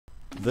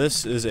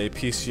This is a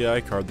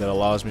PCI card that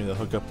allows me to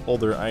hook up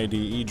older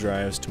IDE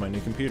drives to my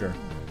new computer.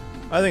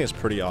 I think it's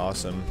pretty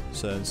awesome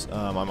since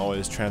I'm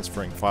always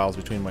transferring files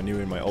between my new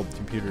and my old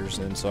computers,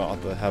 and so I don't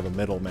have to have a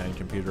middleman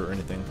computer or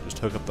anything, just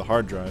hook up the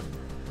hard drive.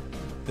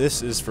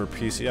 This is for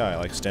PCI,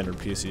 like standard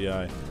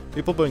PCI.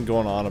 People have been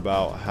going on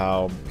about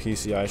how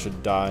PCI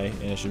should die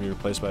and it should be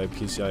replaced by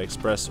PCI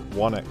Express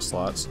 1X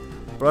slots,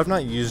 but I've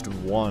not used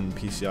one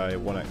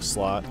PCI 1X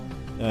slot,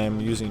 and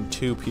I'm using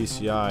two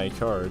PCI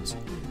cards.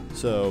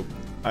 So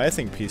I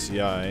think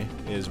PCI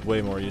is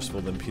way more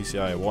useful than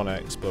PCI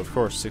 1X, but of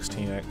course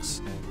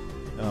 16X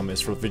is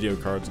for video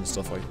cards and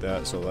stuff like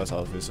that, so that's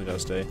obviously gotta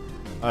stay.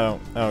 I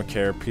don't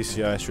care,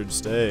 PCI should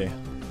stay.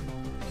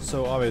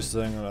 So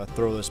obviously I'm gonna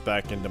throw this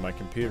back into my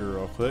computer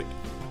real quick.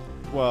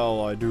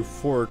 Well, I do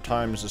 4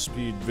 times the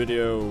speed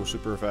video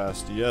super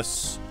fast,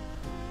 yes.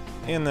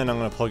 And then I'm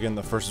gonna plug in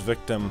the first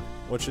victim,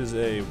 which is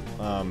a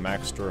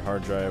Mac Store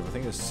hard drive. I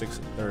think it's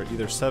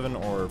either 7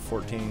 or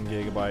 14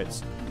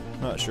 gigabytes.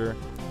 Not sure,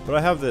 but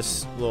I have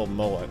this little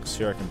Molex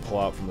here I can pull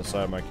out from the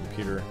side of my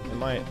computer. It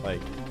might like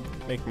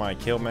make my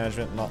cable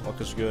management not look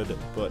as good,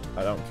 but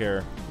I don't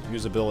care.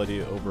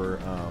 Usability over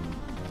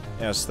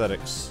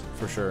aesthetics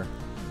for sure.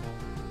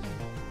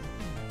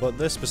 But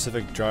this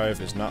specific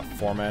drive is not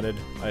formatted.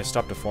 I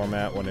stopped to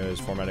format when it was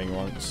formatting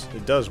once.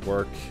 It does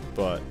work,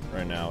 but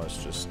right now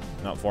it's just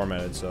not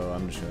formatted, so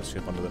I'm just gonna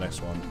skip on to the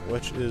next one,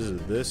 which is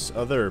this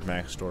other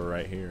Mac Store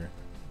right here.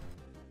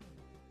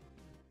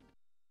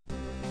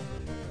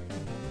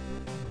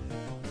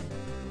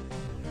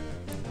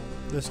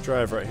 This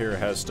drive right here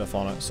has stuff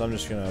on it, so I'm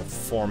just going to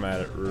format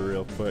it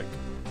real quick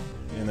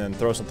and then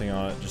throw something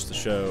on it just to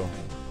show.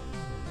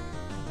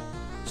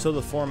 So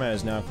the format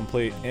is now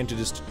complete, and to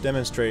just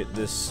demonstrate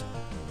this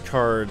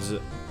card's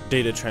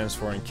data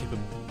transferring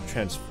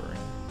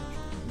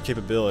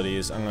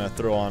capabilities, I'm going to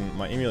throw on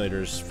my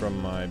emulators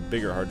from my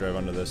bigger hard drive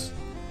onto this,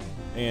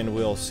 and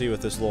we'll see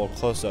with this little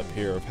close-up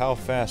here of how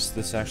fast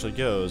this actually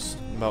goes.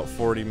 About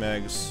 40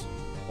 megs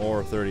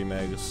or 30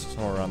 megs,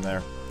 somewhere around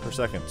there, per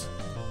second.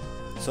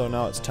 So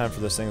now it's time for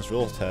this thing's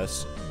real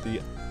test.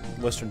 The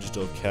Western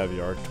Digital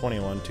Caviar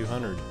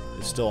 21200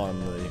 is still on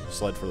the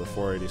sled for the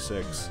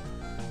 486.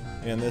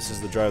 And this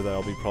is the drive that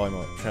I'll be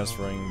probably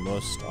transferring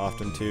most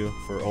often to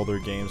for older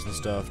games and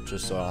stuff,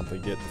 just so I don't have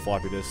to get the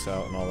floppy disks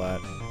out and all that.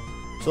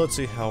 So let's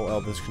see how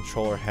well this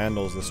controller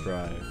handles this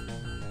drive.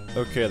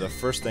 Okay, the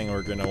first thing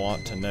we're going to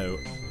want to note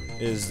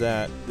is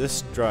that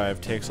this drive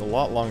takes a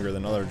lot longer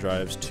than other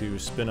drives to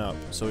spin up.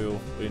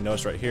 So you'll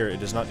notice right here, it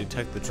does not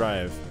detect the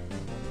drive.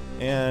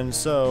 And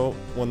so,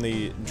 when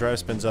the drive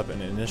spins up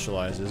and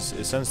initializes,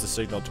 it sends the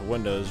signal to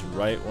Windows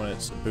right when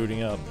it's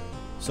booting up.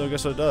 So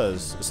guess what it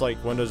does? It's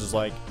like Windows is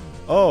like,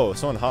 oh,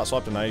 someone hot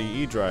swapped an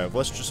IDE drive,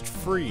 let's just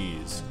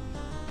freeze.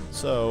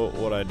 So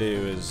what I do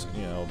is,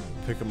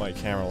 pick up my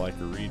camera like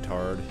a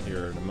retard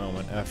here in a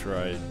moment after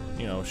I,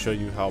 show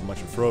you how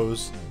much it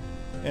froze,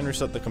 and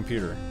reset the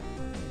computer.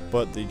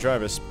 But the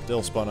drive is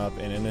still spun up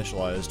and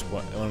initialized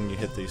when you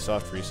hit the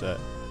soft reset.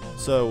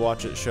 So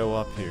watch it show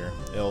up here.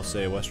 It'll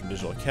say Western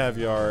Digital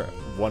Caviar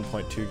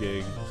 1.2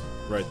 gig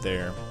right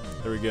there.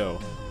 There we go.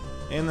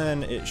 And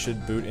then it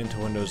should boot into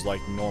Windows like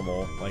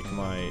normal, like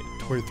my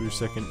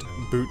 23-second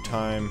boot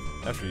time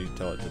after you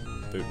tell it to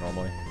boot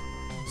normally.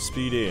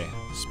 Speedy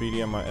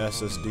on my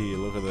SSD.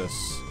 Look at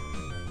this.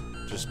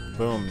 Just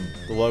boom.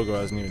 The logo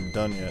hasn't even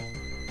done yet.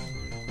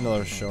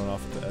 Another showing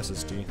off with the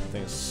SSD. I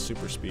think it's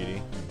super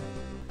speedy.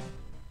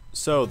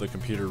 So the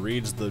computer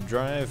reads the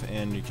drive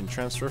and you can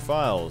transfer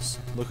files.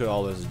 Look at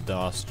all this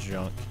DOS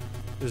junk.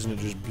 Isn't it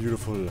just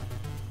beautiful?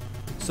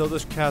 So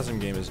this Chasm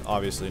game is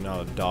obviously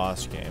not a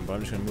DOS game, but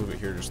I'm just going to move it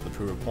here just to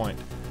prove a point.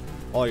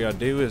 All I gotta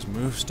do is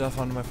move stuff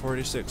onto my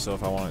 486, so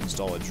if I want to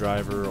install a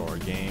driver or a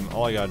game,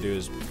 all I gotta do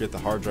is get the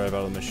hard drive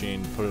out of the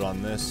machine, put it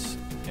on this,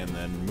 and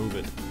then move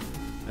it.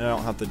 And I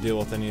don't have to deal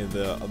with any of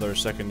the other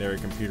secondary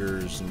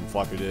computers and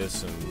floppy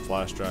disks and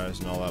flash drives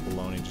and all that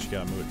baloney. Just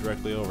gotta move it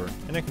directly over.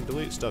 And it can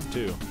delete stuff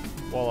too.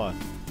 Voila.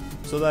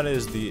 So that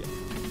is the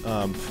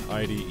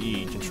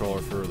IDE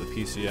controller for the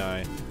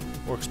PCI.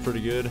 Works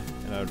pretty good,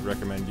 and I would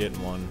recommend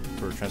getting one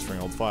for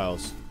transferring old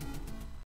files.